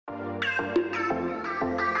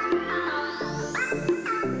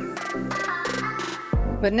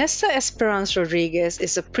Vanessa Esperance Rodriguez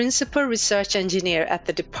is a principal research engineer at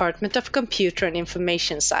the Department of Computer and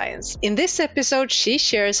Information Science. In this episode, she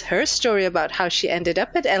shares her story about how she ended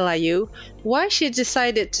up at LIU, why she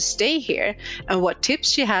decided to stay here, and what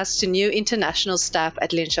tips she has to new international staff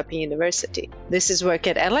at Linköping University. This is Work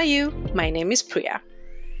at LIU. My name is Priya.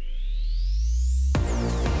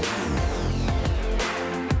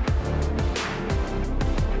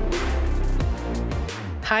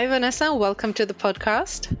 Hi, Vanessa. Welcome to the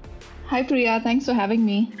podcast. Hi, Priya. Thanks for having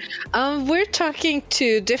me. We're talking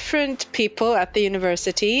to different people at the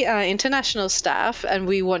university, international staff, and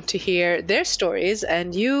we want to hear their stories,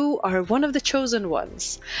 and you are one of the chosen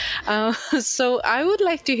ones. So I would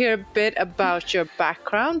like to hear a bit about your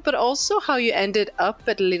background, but also how you ended up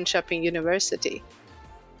at Linköping University.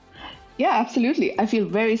 Yeah, absolutely. I feel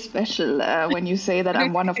very special when you say that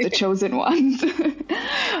I'm one of the chosen ones.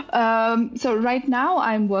 So right now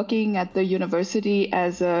I'm working at the university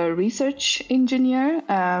as a research engineer,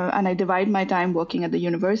 and I divide my time working at the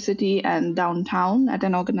university and downtown at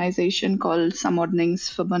an organization called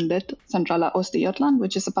Samordningsförbundet Centrala Östergötland,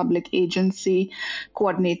 which is a public agency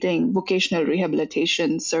coordinating vocational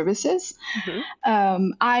rehabilitation services.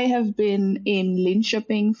 Mm-hmm. I have been in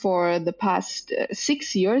Linköping for the past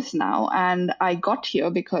 6 years now. And I got here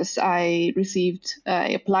because I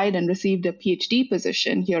applied and received a PhD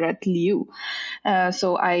position here at LIU.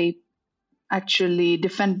 So I actually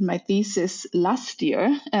defended my thesis last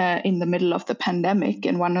year in the middle of the pandemic,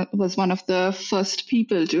 and was one of the first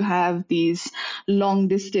people to have these long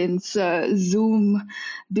distance Zoom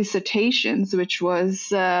dissertations, which was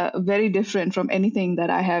very different from anything that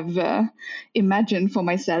I have imagined for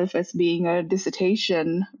myself as being a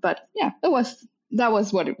dissertation. But yeah, that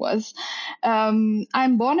was what it was.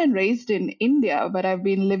 I'm born and raised in India, but I've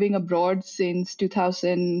been living abroad since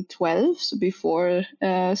 2012. So before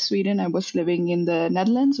Sweden, I was living in the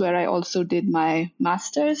Netherlands, where I also did my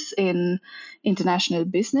master's in international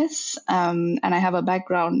business. And I have a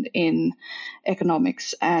background in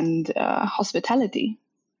economics and hospitality.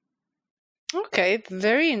 Okay,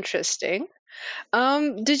 very interesting.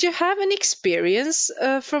 Did you have any experience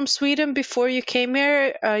from Sweden before you came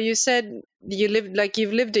here? You said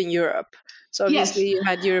you've lived in Europe, so obviously yes. You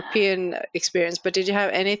had European experience, but did you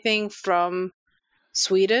have anything from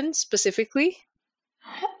Sweden specifically?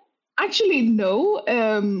 Actually, no.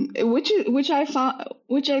 Which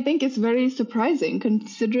I think is very surprising,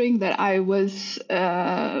 considering that I was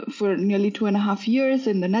for nearly 2.5 years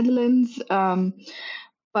in the Netherlands,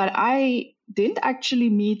 but I didn't actually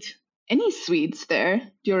meet any Swedes there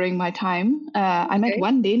during my time. I met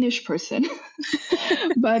one Danish person,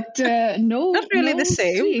 but not really the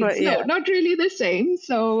same. Swedes. But yeah. No, not really the same.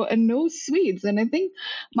 So no Swedes. And I think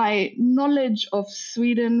my knowledge of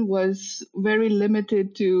Sweden was very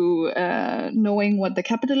limited to knowing what the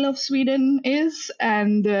capital of Sweden is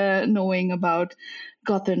and knowing about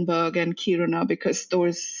Gothenburg and Kiruna, because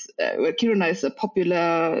Kiruna is a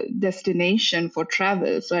popular destination for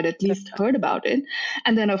travel, so I'd at least heard about it.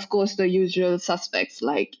 And then, of course, the usual suspects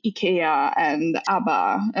like IKEA and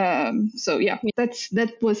ABBA. So yeah,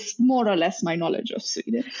 that was more or less my knowledge of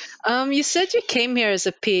Sweden. You said you came here as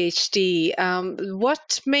a PhD.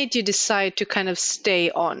 What made you decide to kind of stay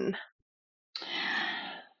on?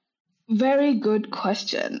 Very good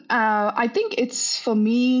question. I think it's, for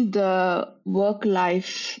me, the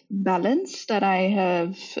work-life balance that I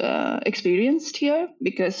have experienced here,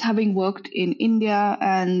 because having worked in India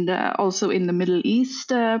and also in the Middle East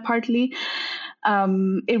partly,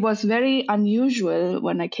 it was very unusual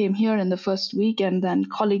when I came here in the first week, and then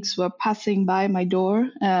colleagues were passing by my door,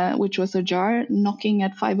 which was ajar, knocking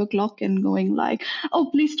at 5 o'clock and going like, "Oh,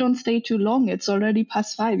 please don't stay too long. It's already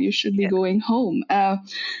past 5. You should be going home."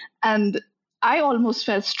 And I almost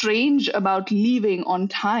felt strange about leaving on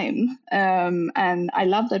time. And I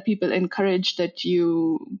love that people encourage that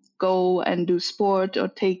you go and do sport or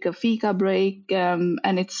take a fika break.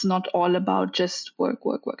 And it's not all about just work,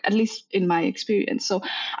 at least in my experience. So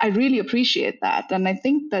I really appreciate that. And I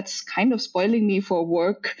think that's kind of spoiling me for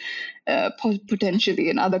work potentially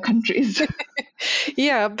in other countries.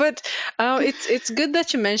 Yeah, but it's good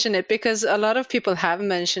that you mention it, because a lot of people have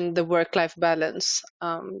mentioned the work-life balance,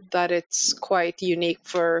 that it's quite unique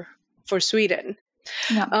for Sweden.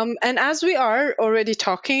 Yeah. And as we are already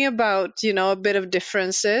talking about, a bit of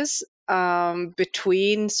differences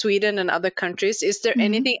between Sweden and other countries, is there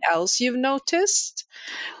anything else you've noticed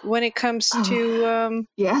when it comes to?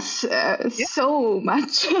 Yes, so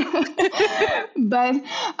much. But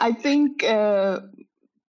I think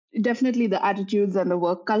definitely the attitudes and the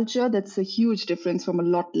work culture. That's a huge difference from a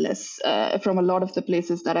lot of the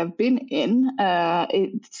places that I've been in.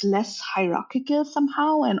 It's less hierarchical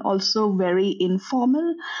somehow, and also very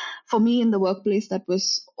informal. For me, in the workplace, that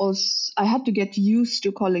was also, I had to get used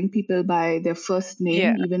to calling people by their first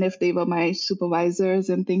Yeah. name, even if they were my supervisors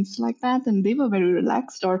and things like that, and they were very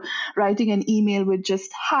relaxed, or writing an email with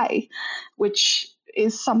just hi, which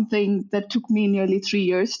is something that took me nearly 3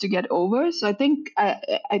 years to get over. So I think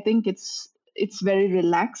it's very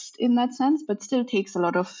relaxed in that sense, but still takes a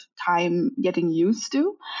lot of time getting used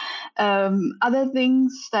to. Other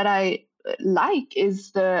things that I like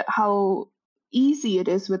is the how easy it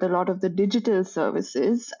is with a lot of the digital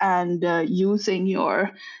services, and using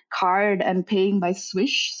your card and paying by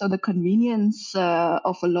Swish. So the convenience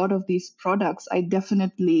of a lot of these products, I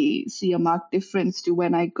definitely see a marked difference to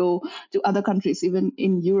when I go to other countries, even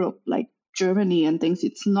in Europe, like Germany and things.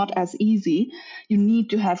 It's not as easy. You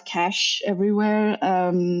need to have cash everywhere.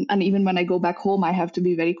 And even when I go back home, I have to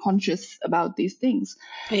be very conscious about these things.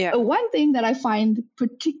 Yeah. One thing that I find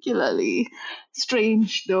particularly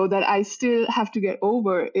strange, though, that I still have to get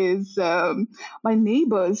over is my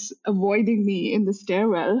neighbors avoiding me in the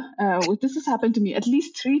stairwell. This has happened to me at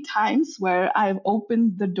least 3 times, where I've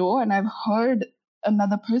opened the door and I've heard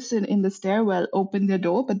another person in the stairwell open their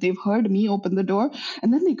door, but they've heard me open the door,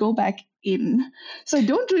 and then they go back in. So I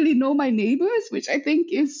don't really know my neighbors, which I think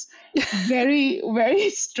is very,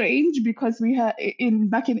 very strange, because we have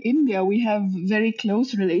back in India, we have very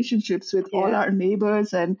close relationships with all Yeah. our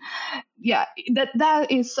neighbors, and yeah,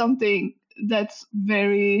 that is something that's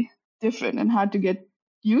very different and hard to get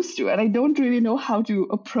used to. And I don't really know how to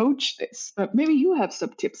approach this, but maybe you have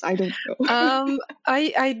some tips. I don't know.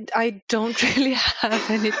 I don't really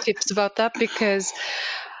have any tips about that, because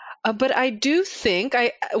but I do think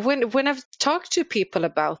when I've talked to people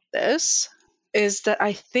about this, is that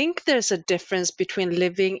I think there's a difference between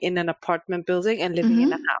living in an apartment building and living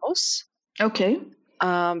in a house. Okay.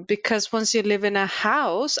 Because once you live in a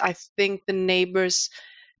house, I think the neighbors,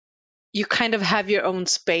 you kind of have your own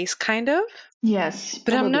space, kind of. Yes,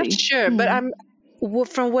 But I'm not probably. sure. But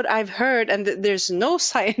from what I've heard, and there's no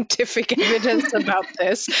scientific evidence about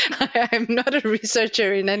this. I'm not a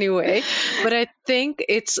researcher in any way, but I think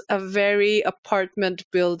it's a very apartment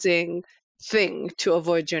building thing to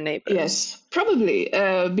avoid your neighbors. Yes, probably.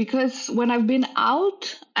 Because when I've been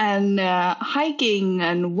out and hiking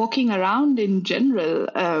and walking around in general,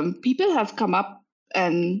 people have come up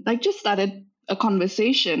and like just started a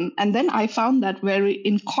conversation. And then I found that very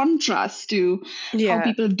in contrast to how Yeah.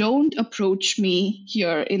 people don't approach me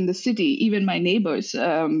here in the city, even my neighbors.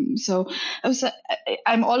 So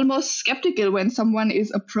I'm almost skeptical when someone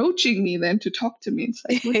is approaching me then to talk to me. It's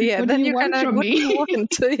like, Yeah, what do then you you're want kind of from like, what do you me?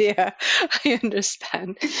 want? Yeah, I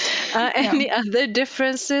understand. Any other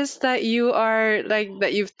differences that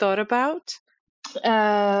you've thought about?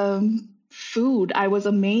 Food. I was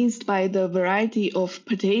amazed by the variety of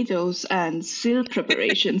potatoes and sill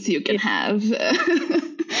preparations you can have.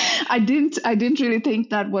 I didn't really think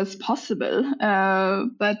that was possible.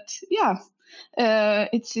 But yeah,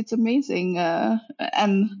 it's amazing.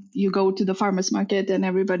 And you go to the farmers market and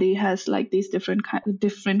everybody has like these different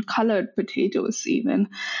colored potatoes even.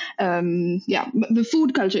 Yeah, the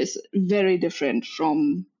food culture is very different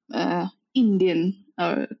from Indian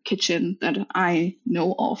kitchen that I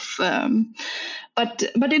know of, but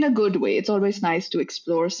in a good way. It's always nice to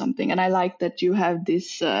explore something, and I like that you have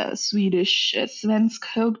this Swedish svensk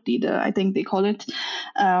högtider, I think they call it.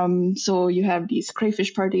 So you have these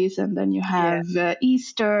crayfish parties, and then you have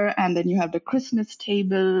Easter, and then you have the Christmas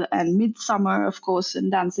table, and midsummer, of course, and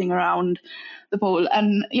dancing around the pole.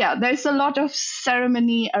 And yeah, there's a lot of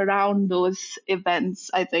ceremony around those events,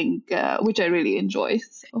 I think, which I really enjoy.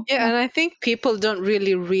 So, Yeah, and I think people don't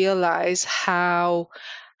really realize how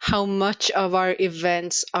much of our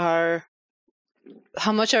events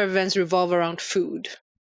revolve around food.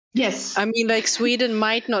 Yes. I mean, like Sweden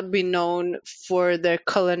might not be known for their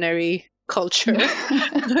culinary culture,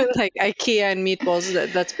 like IKEA and meatballs.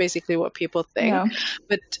 That's basically what people think. Yeah.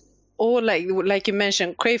 But or like you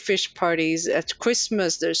mentioned, crayfish parties at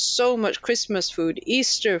Christmas. There's so much Christmas food,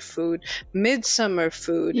 Easter food, midsummer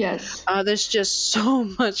food. Yes. There's just so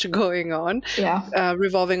much going on, Yeah.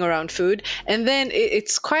 revolving around food. And then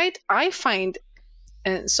it's quite. I find,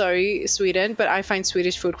 sorry, Sweden, but I find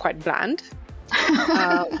Swedish food quite bland.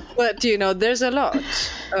 But there's a lot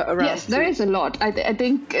around. Yes, there is a lot. I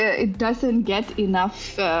think it doesn't get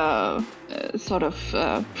enough sort of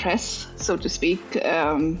press, so to speak.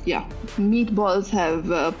 Yeah, meatballs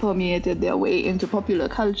have permeated their way into popular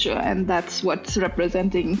culture, and that's what's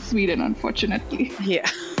representing Sweden, unfortunately. Yeah.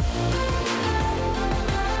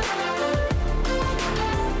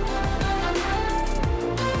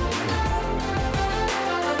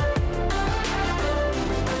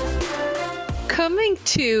 coming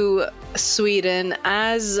to Sweden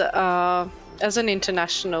as an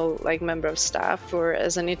international member of staff or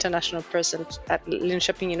as an international person at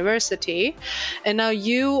Linköping University, and now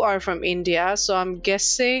you are from India, so I'm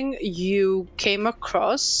guessing you came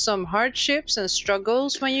across some hardships and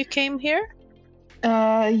struggles when you came here.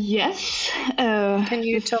 Yes. Can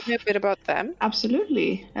you tell me a bit about them?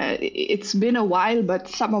 Absolutely. It's been a while, but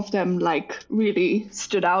some of them really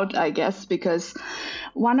stood out, I guess, because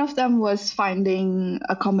one of them was finding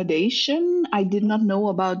accommodation. I did not know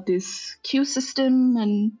about this queue system,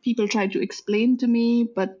 and people tried to explain to me,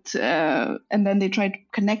 and then they tried to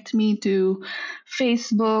connect me to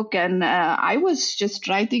Facebook, and I was just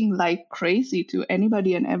writing like crazy to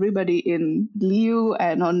anybody and everybody in Liu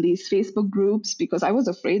and on these Facebook groups because I was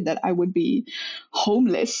afraid that I would be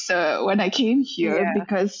homeless when I came here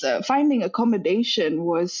because finding accommodation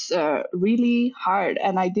was really hard,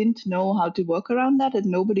 and I didn't know how to work around that, and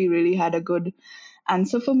nobody really had a good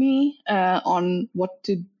answer for me on what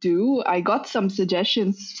to do. I got some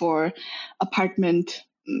suggestions for apartment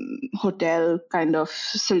hotel kind of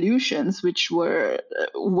solutions, which were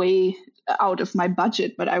way out of my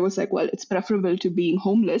budget, but I was like, well, it's preferable to being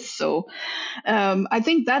homeless. So I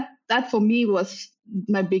think that for me was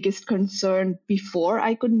my biggest concern before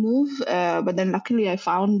I could move. But then luckily I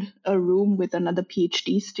found a room with another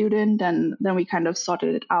PhD student, and then we kind of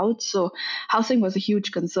sorted it out. So housing was a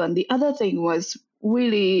huge concern. The other thing was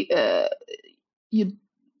really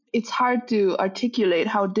it's hard to articulate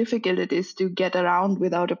how difficult it is to get around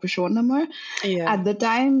without a personnummer. Yeah. At the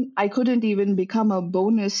time, I couldn't even become a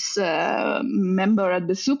bonus member at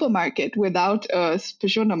the supermarket without a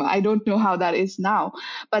personnummer. I don't know how that is now,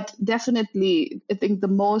 but definitely, I think the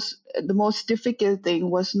most difficult thing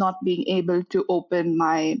was not being able to open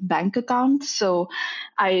my bank account. So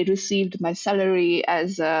I received my salary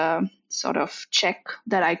as a sort of check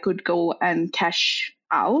that I could go and cash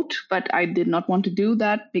out, but I did not want to do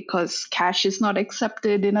that because cash is not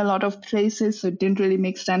accepted in a lot of places. So it didn't really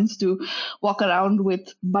make sense to walk around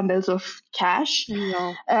with bundles of cash.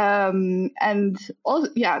 No. And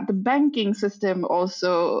also, the banking system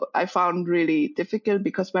also I found really difficult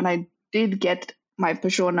because when I did get my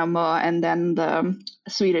personnummer and then the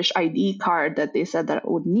Swedish ID card that they said that I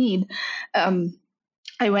would need,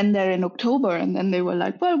 I went there in October, and then they were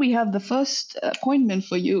like, well, we have the first appointment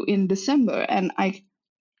for you in December. And I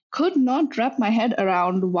could not wrap my head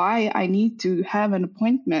around why I need to have an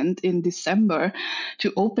appointment in December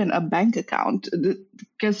to open a bank account.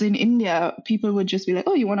 Because in India, people would just be like,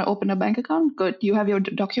 oh, you want to open a bank account? Good. You have your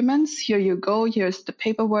documents. Here you go. Here's the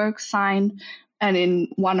paperwork, sign. And in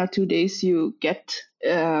 1 or 2 days, you get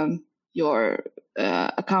your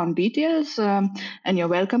account details and your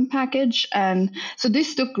welcome package. And so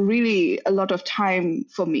this took really a lot of time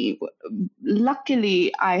for me.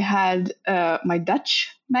 Luckily, I had my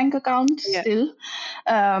Dutch bank account still,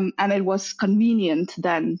 and it was convenient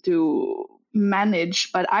then to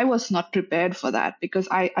manage, but I was not prepared for that because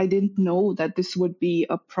I didn't know that this would be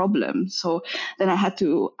a problem. So then I had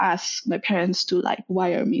to ask my parents to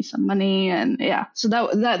wire me some money, and so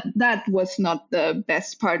that was not the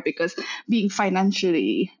best part because being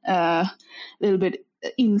financially a little bit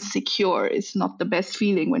insecure is not the best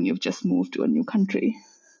feeling when you've just moved to a new country.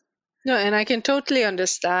 No, and I can totally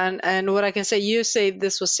understand. And what I can say, you say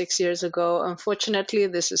this was 6 years ago. Unfortunately,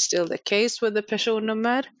 this is still the case with the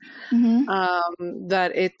personnummer.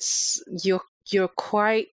 That it's you're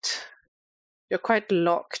quite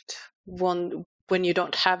locked when you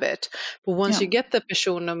don't have it. But once you get the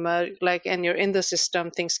personnummer, and you're in the system,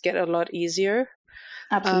 things get a lot easier.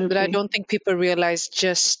 Absolutely. But I don't think people realize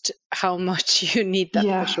just how much you need that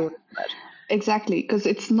personnummer. Exactly, because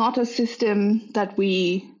it's not a system that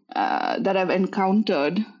that I've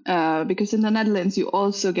encountered, because in the Netherlands you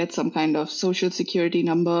also get some kind of social security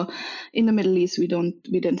number. In the Middle East we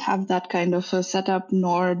didn't have that kind of a setup,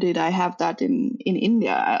 nor did I have that in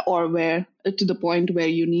India, or where to the point where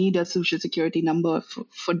you need a social security number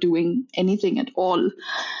for doing anything at all.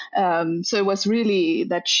 So it was really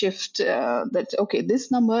that shift that okay,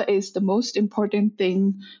 this number is the most important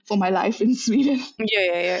thing for my life in Sweden.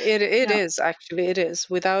 It is actually, it is.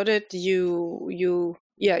 Without it, you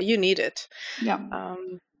need it.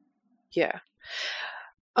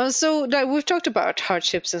 So we've talked about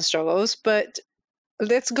hardships and struggles, but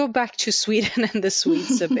let's go back to Sweden and the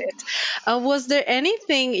Swedes a bit. Was there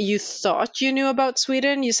anything you thought you knew about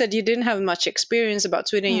Sweden? You said you didn't have much experience about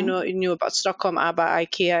Sweden. You knew about Stockholm, ABBA,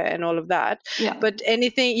 IKEA, and all of that. Yeah. But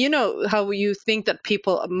anything, how you think that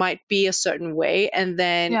people might be a certain way, and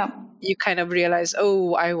then you kind of realize,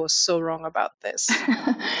 oh, I was so wrong about this.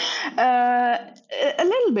 A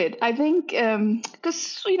little little bit. I think because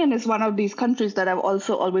Sweden is one of these countries that I've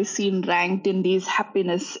also always seen ranked in these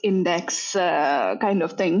happiness index kind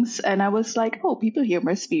of things. And I was like, oh, people here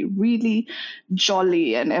must be really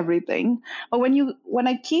jolly and everything. But when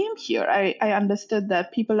I came here, I understood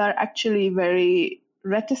that people are actually very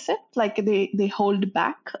reticent, like they hold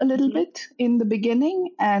back a little bit in the beginning.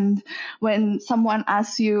 And when someone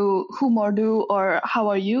asks you "Hur mår du?" or "How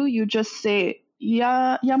are you?" you just say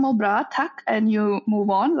jag mår bra, tack, and you move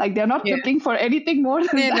on. Like they're not Yeah. looking for anything more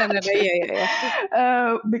than Yeah, that. no.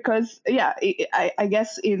 Yeah. Because I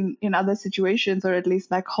guess in other situations, or at least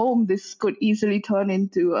back home, this could easily turn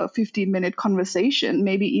into a 15-minute conversation,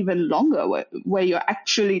 maybe even longer, where you're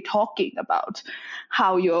actually talking about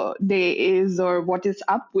how your day is or what is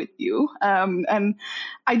up with you. And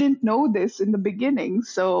I didn't know this in the beginning,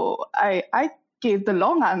 so I gave the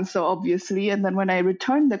long answer, obviously. And then when I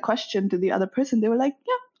returned the question to the other person, they were like,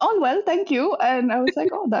 yeah, all well, thank you. And I was like,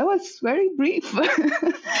 oh, that was very brief.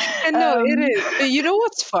 And no, it is. You know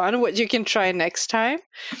what's fun? What you can try next time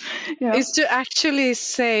Yeah. is to actually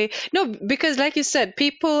say, no, because like you said,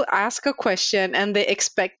 people ask a question and they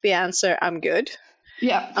expect the answer, I'm good.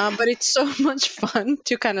 Yeah. But it's so much fun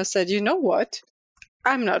to kind of say, you know what?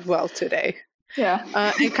 I'm not well today. Yeah.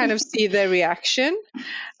 And kind of see their reaction.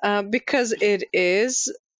 Because it is,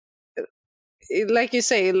 like you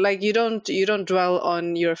say, like you don't dwell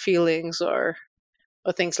on your feelings or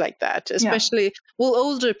things like that, especially well,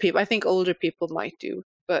 older people. I think older people might do,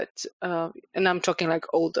 but and I'm talking like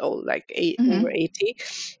old, like over 80.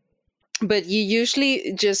 But you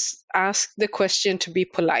usually just ask the question to be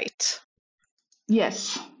polite.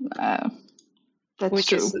 Yes. That's Which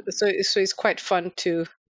true. is so it's quite fun to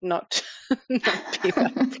not be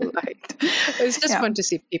that polite. It's just fun to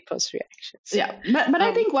see people's reactions. Yeah, but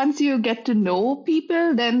I think once you get to know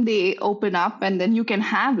people, then they open up, and then you can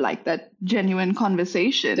have like that genuine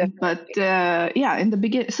conversation. Definitely. But in the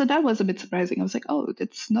beginning, so that was a bit surprising. I was like, oh,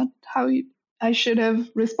 that's not how I should have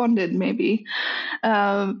responded, maybe.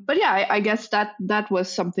 But yeah, I guess that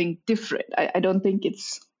was something different. I don't think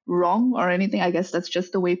it's wrong or anything. I guess that's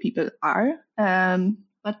just the way people are.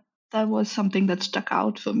 But that was something that stuck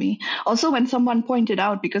out for me. Also, when someone pointed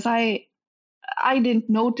out, because I didn't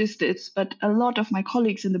notice this, but a lot of my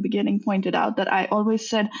colleagues in the beginning pointed out that I always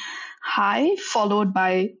said hi followed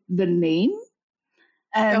by the name.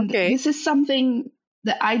 And this is something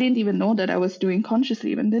that I didn't even know that I was doing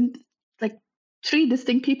consciously. And then, like, 3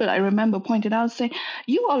 distinct people I remember pointed out, say,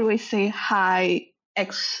 you always say hi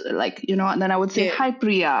X, like, and then I would say hi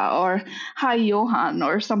Priya or hi Johan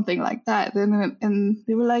or something like that. And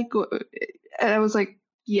they were like, and I was like,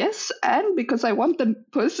 yes, and because I want the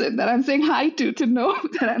person that I'm saying hi to know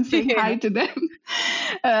that I'm saying hi to them.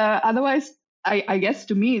 Otherwise, I guess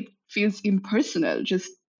to me it feels impersonal just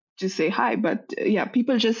to say hi. But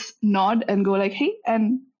people just nod and go like, hey,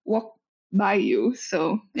 and walk by you.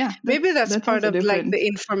 So yeah, maybe that's part of like the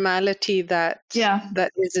informality that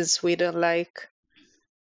is in Sweden. Like,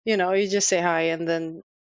 you just say hi, and then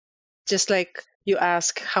just like you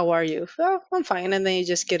ask, how are you? Oh, I'm fine, and then you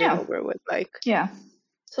just get it over with. Like,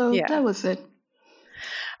 so that was it.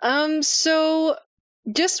 So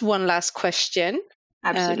just one last question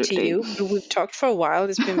to you. We've talked for a while.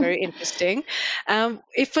 It's been very interesting.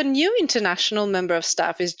 If a new international member of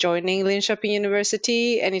staff is joining Linköping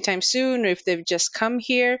University anytime soon, or if they've just come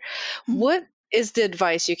here, what is the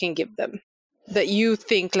advice you can give them that you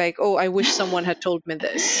think like, oh, I wish someone had told me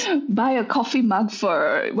this? Buy a coffee mug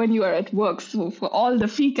for when you are at work, so for all the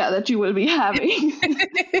fika that you will be having.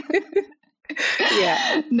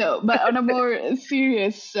 No, but on a more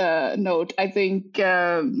serious note, I think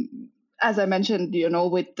as I mentioned,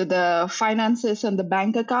 with the finances and the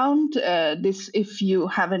bank account, if you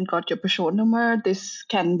haven't got your personnummer, this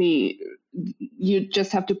can be, you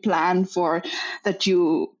just have to plan for that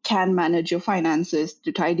you can manage your finances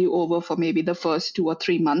to tide you over for maybe the first 2 or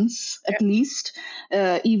 3 months at least,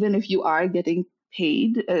 even if you are getting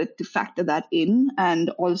paid, to factor that in, and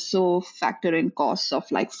also factor in costs of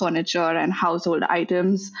like furniture and household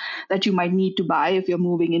items that you might need to buy if you're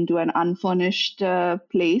moving into an unfurnished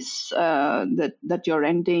place that you're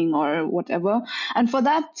renting or whatever. And for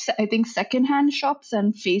that, I think secondhand shops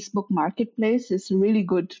and Facebook Marketplace is really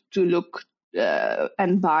good to look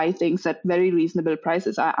and buy things at very reasonable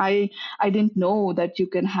prices. I didn't know that you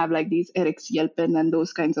can have like these Erikshjälpen and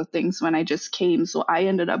those kinds of things when I just came. So I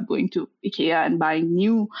ended up going to IKEA and buying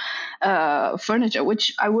new furniture,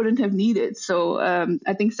 which I wouldn't have needed. So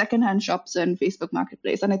I think secondhand shops and Facebook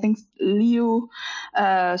Marketplace. And I think LiU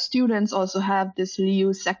students also have this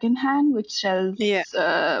LiU secondhand, which sells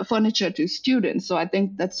furniture to students. So I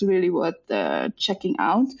think that's really worth checking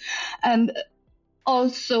out. And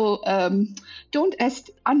Also, don't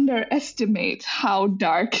underestimate how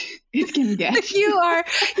dark it can get. You are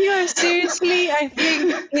seriously, I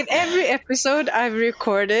think in every episode I've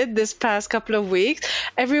recorded this past couple of weeks,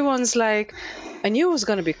 everyone's like, I knew it was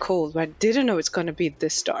going to be cold, but I didn't know it's going to be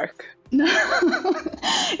this dark. No,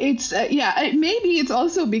 it's maybe it's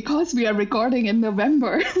also because we are recording in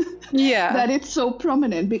November. Yeah. That it's so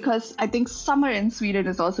prominent, because I think summer in Sweden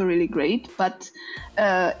is also really great, but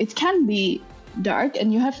it can be dark,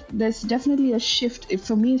 and there's definitely a shift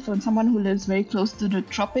for me, from someone who lives very close to the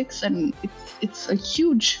tropics, and it's a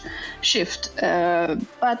huge shift,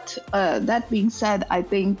 but that being said, I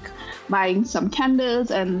think buying some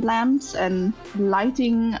candles and lamps and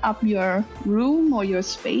lighting up your room or your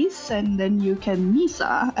space, and then you can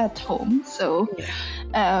Misa at home. So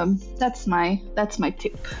that's my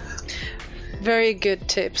tip. Very good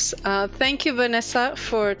tips. Thank you, Vanessa,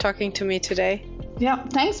 for talking to me today. Yeah,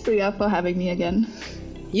 thanks, Priya, for having me again.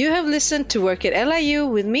 You have listened to Work at LIU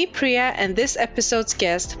with me, Priya, and this episode's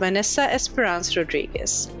guest, Vanessa Esperance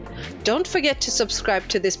Rodriguez. Don't forget to subscribe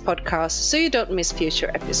to this podcast so you don't miss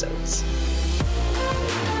future episodes.